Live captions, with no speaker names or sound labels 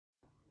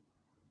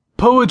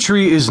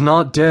Poetry is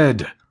not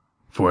dead,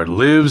 for it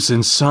lives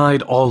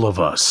inside all of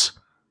us.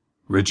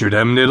 Richard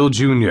M. Knittle,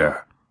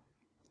 Jr.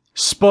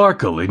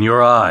 Sparkle in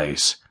your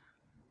eyes.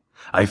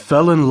 I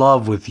fell in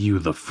love with you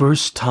the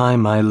first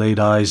time I laid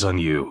eyes on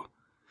you,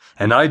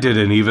 and I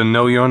didn't even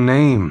know your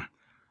name.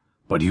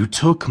 But you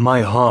took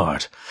my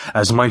heart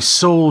as my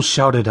soul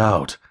shouted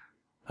out,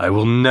 I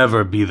will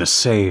never be the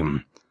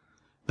same.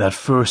 That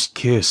first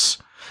kiss,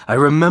 I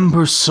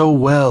remember so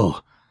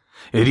well.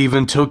 It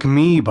even took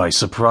me by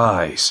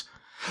surprise.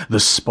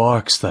 The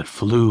sparks that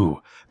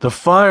flew, the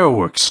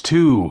fireworks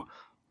too,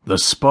 the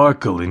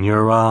sparkle in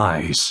your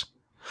eyes.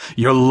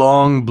 Your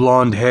long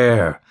blonde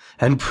hair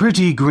and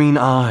pretty green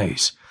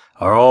eyes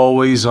are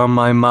always on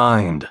my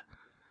mind.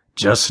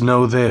 Just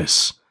know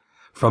this,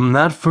 from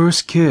that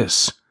first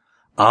kiss,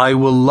 I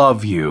will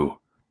love you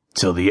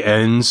till the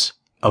ends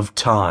of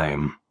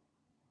time.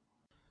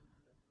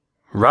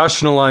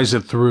 Rationalize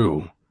it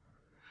through.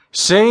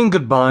 Saying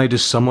goodbye to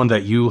someone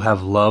that you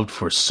have loved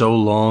for so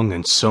long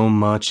and so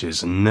much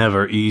is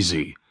never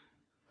easy.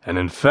 And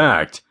in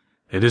fact,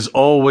 it is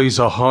always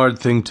a hard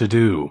thing to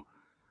do.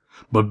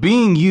 But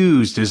being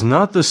used is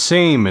not the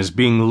same as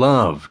being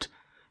loved.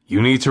 You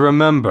need to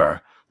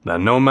remember that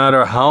no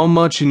matter how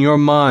much in your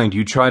mind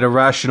you try to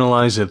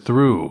rationalize it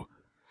through,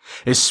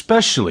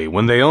 especially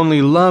when they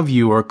only love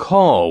you or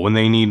call when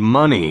they need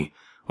money,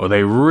 or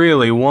they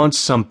really want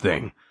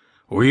something,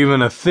 or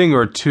even a thing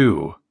or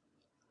two.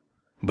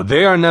 But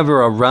they are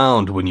never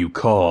around when you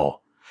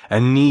call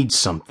and need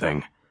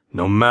something,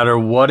 no matter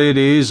what it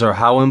is or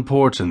how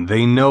important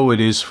they know it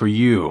is for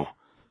you.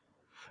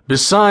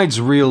 Besides,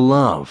 real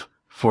love,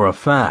 for a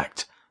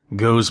fact,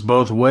 goes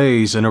both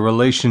ways in a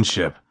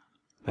relationship,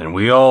 and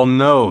we all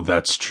know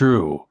that's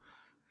true.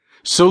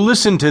 So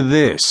listen to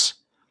this.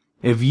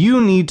 If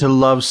you need to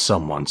love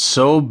someone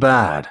so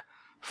bad,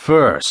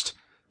 first,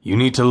 you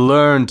need to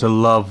learn to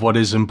love what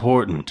is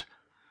important.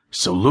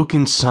 So look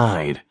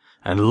inside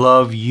and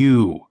love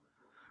you.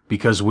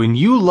 Because when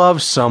you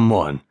love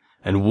someone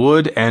and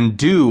would and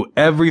do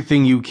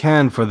everything you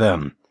can for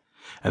them,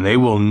 and they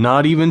will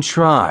not even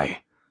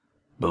try,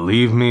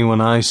 believe me when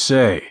I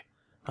say,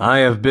 I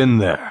have been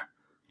there,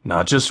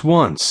 not just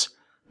once,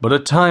 but a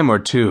time or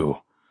two.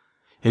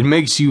 It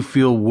makes you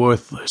feel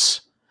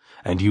worthless,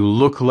 and you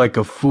look like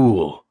a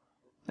fool.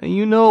 And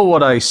you know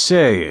what I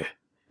say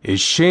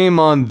is shame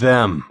on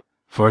them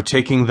for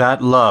taking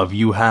that love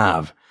you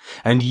have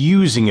and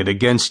using it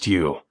against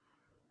you.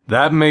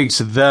 That makes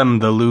them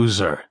the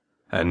loser,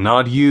 and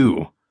not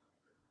you.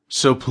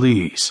 So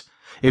please,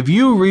 if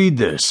you read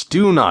this,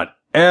 do not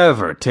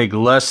ever take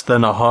less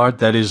than a heart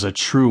that is a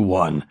true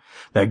one,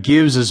 that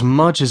gives as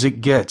much as it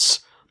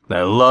gets,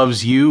 that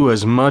loves you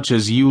as much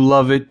as you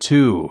love it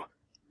too.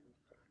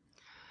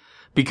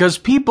 Because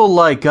people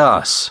like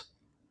us,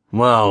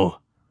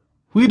 well,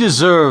 we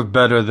deserve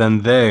better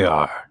than they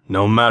are,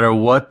 no matter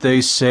what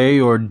they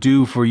say or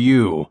do for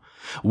you.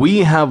 We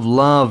have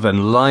love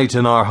and light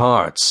in our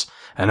hearts,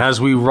 and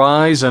as we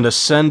rise and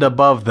ascend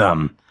above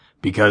them,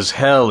 because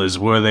hell is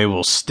where they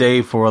will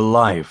stay for a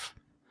life,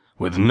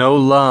 with no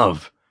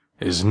love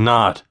is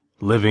not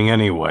living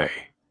anyway.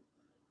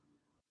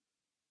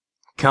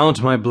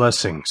 Count my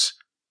blessings.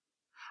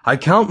 I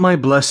count my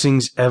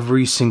blessings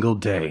every single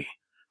day,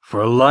 for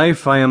a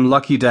life I am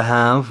lucky to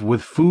have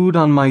with food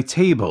on my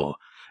table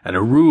and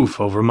a roof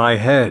over my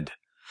head,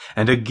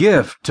 and a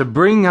gift to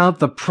bring out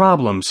the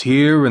problems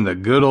here in the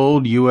good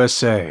old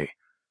USA.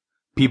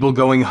 People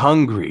going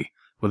hungry,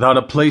 without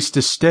a place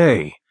to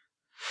stay.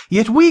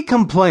 Yet we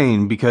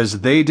complain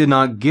because they did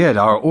not get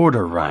our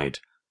order right,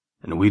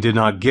 and we did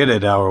not get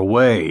it our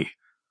way.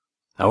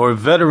 Our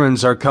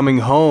veterans are coming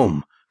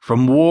home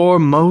from war,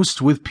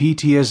 most with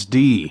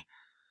PTSD.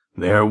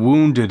 They are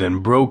wounded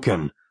and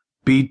broken,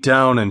 beat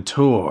down and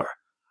tore,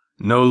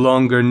 no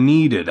longer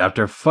needed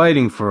after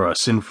fighting for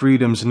us in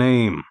freedom's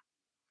name.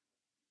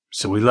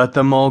 So we let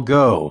them all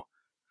go,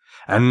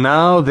 and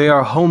now they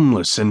are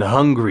homeless and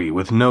hungry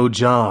with no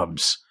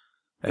jobs.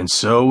 And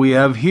so we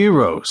have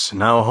heroes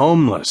now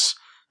homeless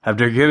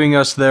after giving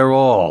us their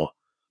all.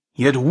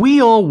 Yet we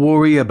all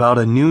worry about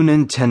a new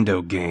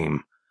Nintendo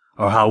game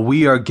or how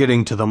we are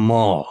getting to the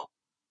mall.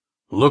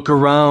 Look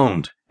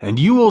around and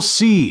you will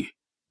see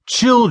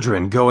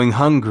children going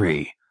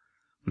hungry,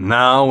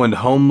 now and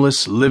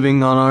homeless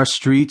living on our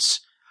streets,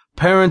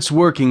 parents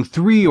working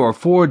 3 or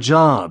 4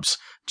 jobs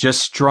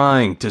just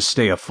trying to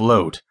stay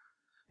afloat,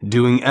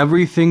 doing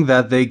everything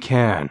that they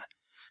can,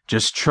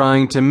 just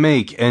trying to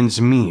make ends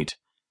meet.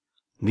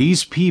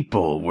 These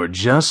people were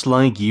just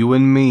like you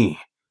and me.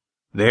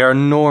 They are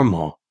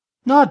normal,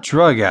 not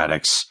drug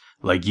addicts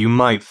like you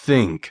might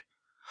think.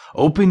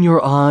 Open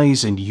your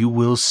eyes and you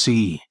will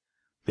see.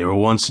 They were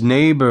once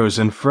neighbors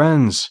and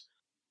friends,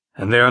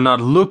 and they are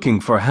not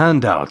looking for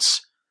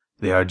handouts.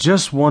 They are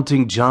just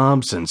wanting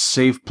jobs and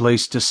safe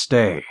place to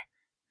stay.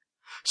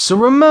 So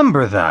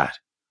remember that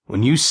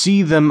when you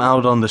see them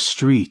out on the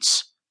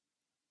streets.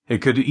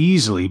 It could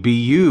easily be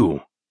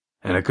you,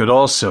 and it could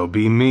also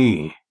be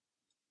me.